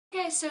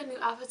guys, so new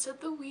outfits of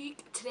the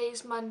week.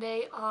 Today's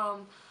Monday.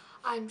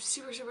 I'm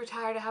super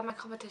tired. I had my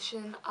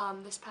competition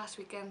this past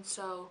weekend,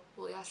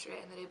 well, yesterday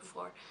and the day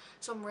before,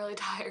 so I'm really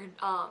tired.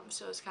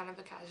 So it's kind of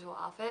a casual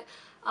outfit.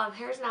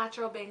 Hair's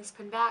natural, bangs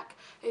pinned back.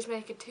 I just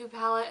make a 2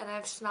 palette, and I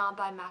have Snob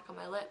by MAC on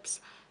my lips.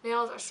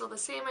 Nails are still the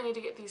same. I need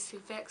to get these 2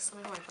 fixed.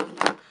 Let me put my phone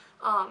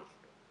down.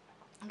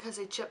 Because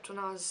they chipped when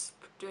I was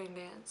doing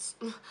dance.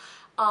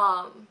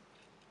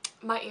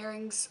 My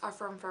earrings are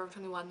from Forever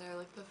 21. They're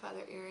like the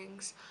feather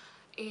earrings.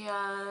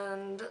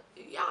 And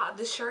yeah,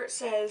 this shirt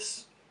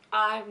says,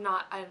 I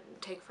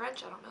take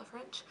French, I don't know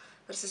French,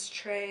 but it says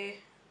Très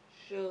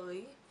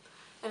Jolie,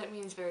 and it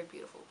means very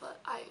beautiful,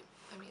 but I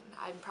mean,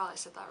 I probably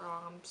said that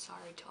wrong. I'm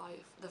sorry to all you,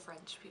 the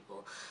French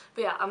people.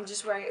 But yeah, I'm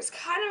just wearing, it's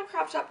kind of a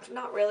crop top,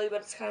 not really, but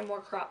it's kind of more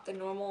cropped than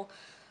normal.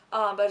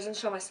 But it doesn't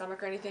show my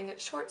stomach or anything.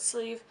 It's short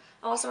sleeve.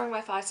 I'm also wearing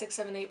my 5, 6,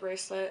 7, 8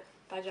 bracelet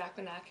by Jack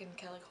Manac and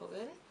Kelly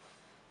Colvin.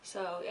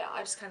 So yeah, I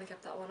just kind of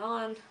kept that one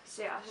on.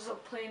 So yeah, it's just a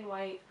plain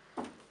white,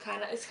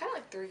 it's kind of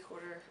like 3/4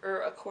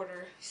 or a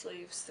quarter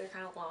sleeves. They're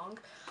kind of long.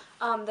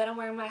 Then I'm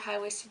wearing my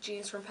high-waisted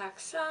jeans from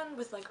Pakistan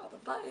with like all the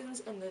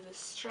buttons and the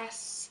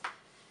distressness.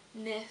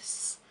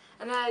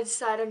 And then I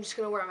decided I'm just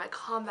going to wear my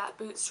combat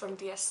boots from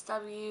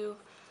DSW.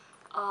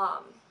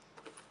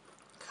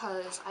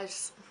 Because I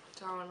just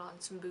throwing on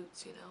some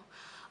boots, you know.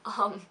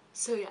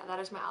 So yeah, that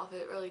is my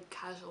outfit. Really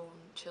casual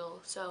and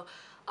chill. So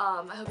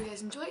I hope you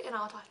guys enjoy, and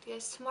I'll talk to you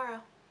guys tomorrow.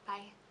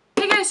 Bye.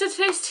 Hey guys, so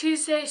today's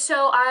Tuesday,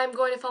 so I'm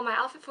going to film my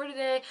outfit for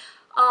today.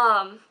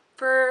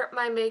 For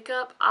my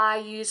makeup, I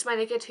used my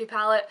Naked 2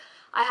 palette.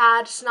 I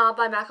had Snob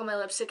by MAC on my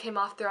lips. It came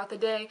off throughout the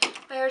day.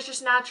 My hair is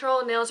just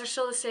natural. Nails are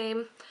still the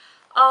same.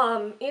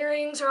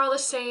 Earrings are all the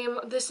same.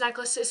 This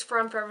necklace is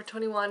from Forever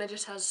 21. It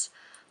just has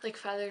like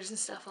feathers and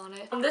stuff on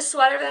it. This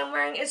sweater that I'm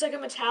wearing is like a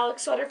metallic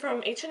sweater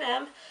from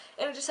H&M,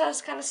 and it just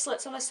has kind of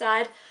slits on the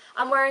side.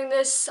 I'm wearing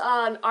this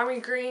army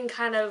green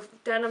kind of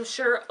denim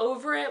shirt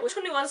over it with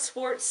 21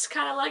 sports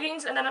kind of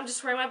leggings, and then I'm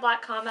just wearing my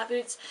black combat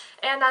boots.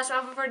 And that's my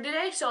outfit for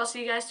today, so I'll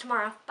see you guys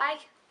tomorrow. Bye!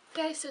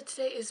 Okay, so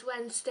today is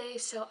Wednesday,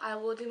 so I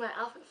will do my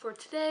outfit for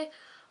today.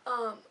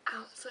 Ow,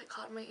 it's like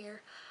caught in my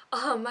ear.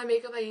 My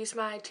makeup, I use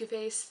my Too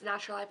Faced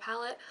Natural Eye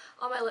Palette.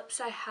 On my lips,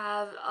 I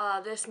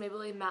have this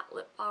Maybelline Matte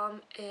Lip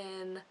Balm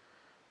in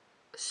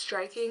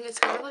Striking. It's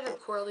kind of like a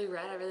corally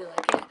red. I really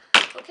like it.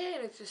 Okay,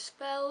 and it just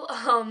fell.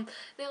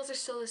 Nails are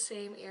still the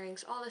same.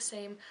 Earrings all the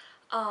same.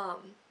 I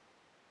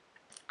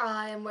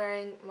am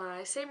wearing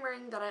my same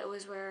ring that I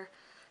always wear,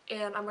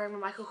 and I'm wearing my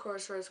Michael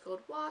Kors Rose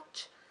Gold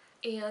watch.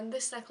 And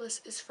this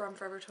necklace is from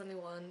Forever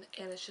 21,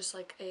 and it's just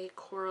like a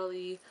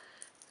corally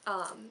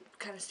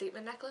kind of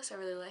statement necklace. I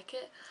really like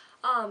it.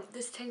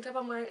 This tank top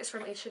I'm wearing is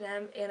from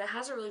H&M, and it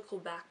has a really cool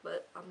back,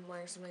 but I'm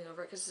wearing something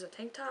over it because it's a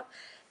tank top.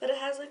 But it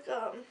has like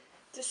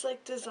this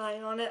like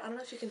design on it. I don't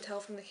know if you can tell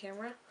from the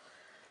camera.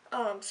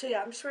 So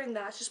yeah, I'm just wearing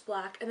that. It's just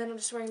black, and then I'm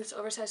just wearing this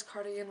oversized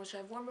cardigan, which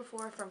I've worn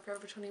before, from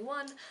Forever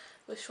 21,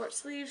 with short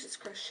sleeves. It's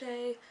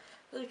crochet,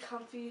 really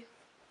comfy.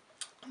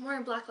 I'm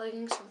wearing black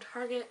leggings from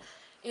Target,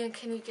 and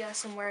can you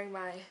guess I'm wearing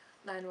my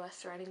 9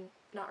 West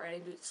not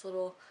riding boots,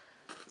 little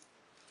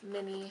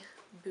mini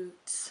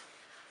boots,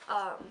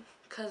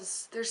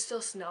 because there's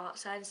still snow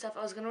outside and stuff.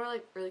 I was gonna wear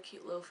like really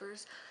cute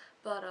loafers,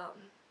 but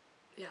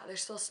yeah,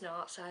 there's still snow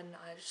outside, and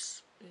I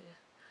just, yeah.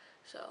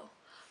 So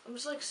I'm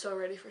just like so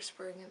ready for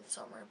spring and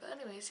summer. But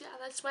anyways, yeah,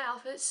 that's my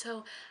outfit,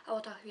 so I will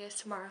talk to you guys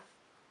tomorrow.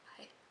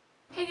 Bye.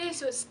 Hey guys,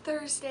 so it's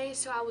Thursday,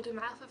 so I will do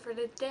my outfit for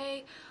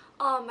today.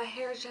 My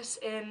hair is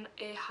just in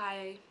a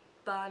high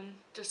bun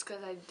just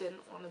because I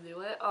didn't want to do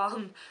it.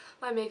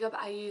 My makeup,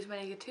 I use my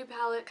Naked 2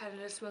 palette, kind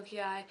of a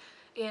smoky eye,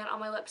 and on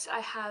my lips I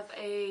have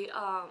a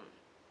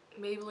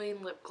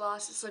Maybelline lip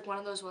gloss. It's like one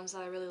of those ones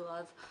that I really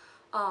love,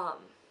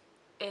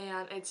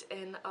 and it's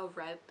in a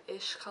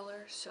red-ish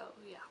color, so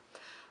yeah.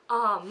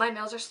 My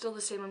nails are still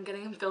the same. I'm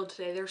getting them filled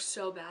today. They're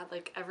so bad,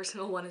 like every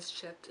single one is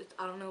chipped.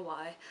 I don't know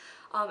why.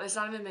 It's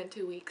not even been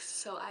 2 weeks,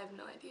 so I have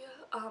no idea.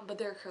 But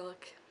they're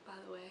acrylic, by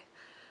the way.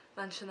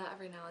 Mention that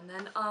every now and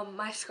then.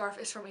 My scarf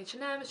is from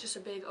H&M. It's just a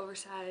big,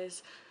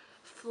 oversized,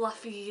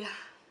 fluffy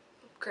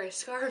gray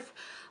scarf.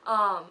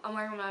 I'm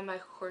wearing my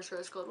Michael Kors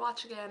Rose Gold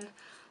watch again.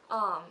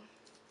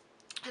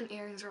 And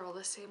earrings are all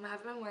the same. I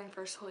haven't been wearing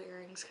first hole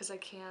earrings because I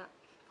can't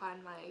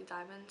find my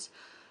diamonds.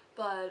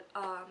 But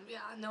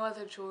yeah, no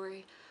other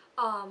jewelry.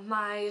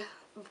 My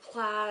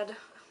plaid,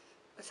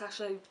 it's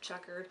actually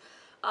checkered,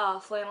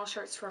 flannel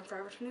shirts from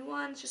Forever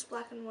 21. It's just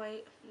black and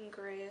white and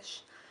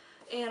grayish.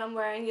 And I'm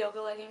wearing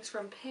yoga leggings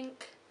from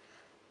Pink,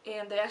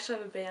 and they actually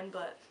have a band,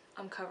 but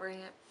I'm covering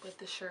it with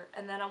the shirt.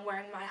 And then I'm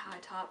wearing my high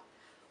top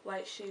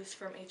white shoes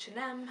from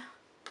H&M.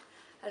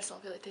 I just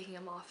don't feel like taking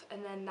them off.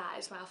 And then that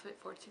is my outfit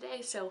for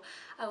today, so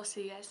I will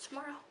see you guys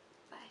tomorrow.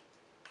 Bye.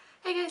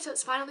 Hey guys, so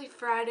it's finally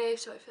Friday,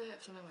 so I feel like I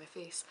have something on my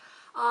face.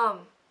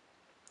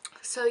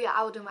 So yeah,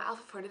 I will do my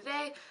outfit for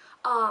today.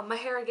 My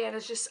hair again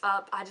is just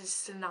up. I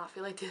just did not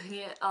feel like doing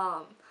it.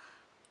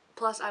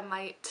 Plus I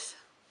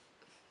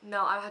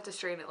have to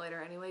straighten it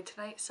later anyway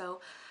tonight, so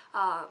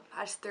I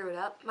just threw it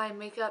up. My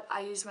makeup,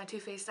 I use my Too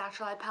Faced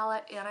Natural Eye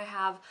Palette, and I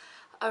have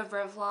a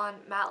Revlon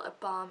matte lip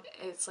balm.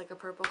 It's like a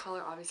purple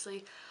color,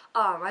 obviously.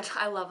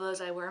 I love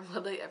those. I wear them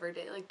literally every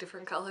day, like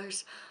different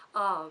colors.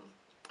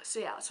 So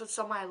yeah, so it's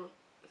on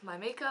my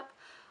makeup.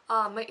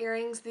 My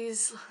earrings,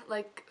 these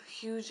like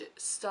huge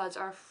studs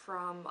are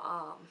from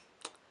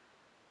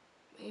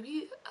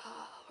maybe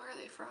where are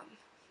they from?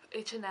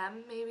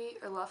 H&M maybe,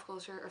 or Love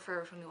Culture, or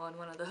Forever 21,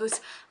 one of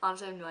those.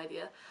 Honestly, I have no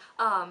idea.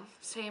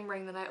 Same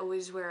ring that I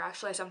always wear.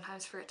 Actually, I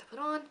sometimes forget to put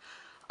on.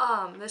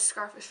 This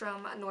scarf is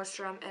from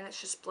Nordstrom, and it's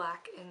just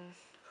black and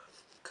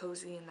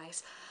cozy and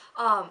nice.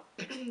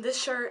 This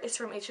shirt is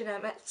from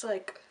H&M. It's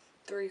like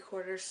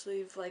 3/4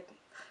 sleeve, like,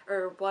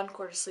 or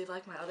 1/4 sleeve,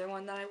 like my other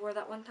one that I wore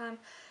that one time.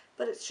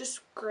 But it's just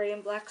gray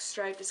and black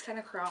striped. It's kind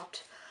of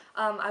cropped.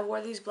 I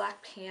wore these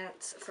black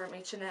pants from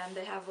H&M.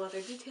 They have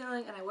leather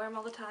detailing, and I wear them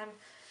all the time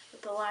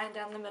with the line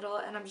down the middle.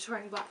 And I'm just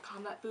wearing black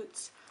combat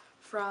boots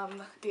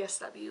from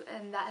DSW.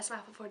 And that is my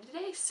outfit for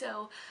today.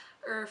 So,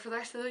 or for the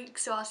rest of the week.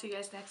 So I'll see you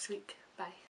guys next week. Bye.